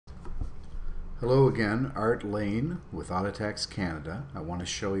Hello again, Art Lane with Audatex Canada. I want to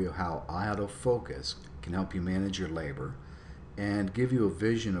show you how iAutoFocus can help you manage your labor and give you a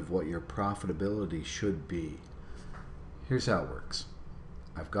vision of what your profitability should be. Here's how it works.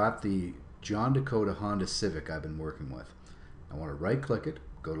 I've got the John Dakota Honda Civic I've been working with. I want to right click it,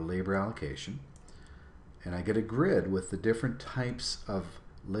 go to labor allocation, and I get a grid with the different types of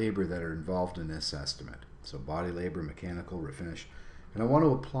labor that are involved in this estimate. So body labor, mechanical, refinish. And I want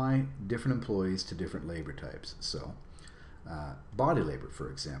to apply different employees to different labor types. So body labor, for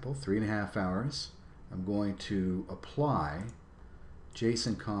example, 3.5 hours. I'm going to apply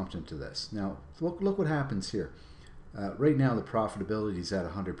Jason Compton to this. Now look what happens here. Right now the profitability is at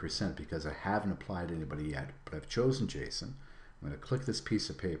 100% because I haven't applied anybody yet, but I've chosen Jason. I'm going to click this piece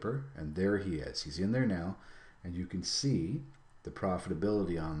of paper and there he is. He's in there now, and you can see the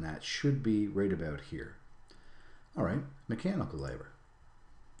profitability on that should be right about here. All right, mechanical labor.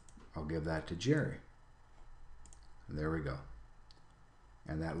 I'll give that to Jerry. And there we go.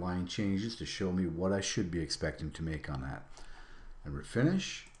 And that line changes to show me what I should be expecting to make on that. And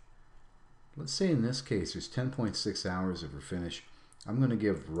refinish, let's say in this case there's 10.6 hours of refinish. I'm going to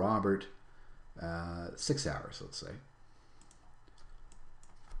give Robert 6 hours, let's say.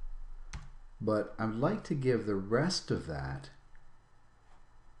 But I'd like to give the rest of that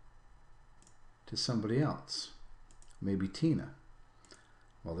to somebody else, maybe Tina.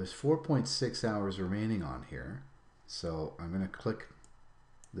 Well, there's 4.6 hours remaining on here, so I'm going to click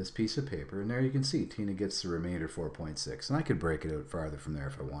this piece of paper, and there you can see Tina gets the remainder 4.6, and I could break it out farther from there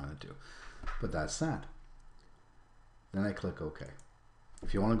if I wanted to, but that's that. Then I click OK.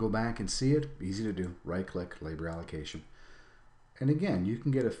 If you want to go back and see it, easy to do, right click, labor allocation, and again you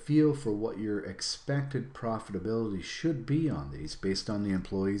can get a feel for what your expected profitability should be on these based on the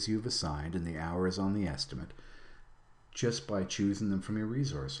employees you've assigned and the hours on the estimate, just by choosing them from your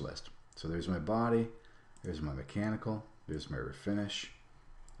resource list. So there's my body, there's my mechanical, there's my refinish,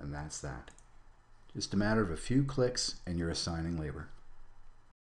 and that's that. Just a matter of a few clicks and you're assigning labor.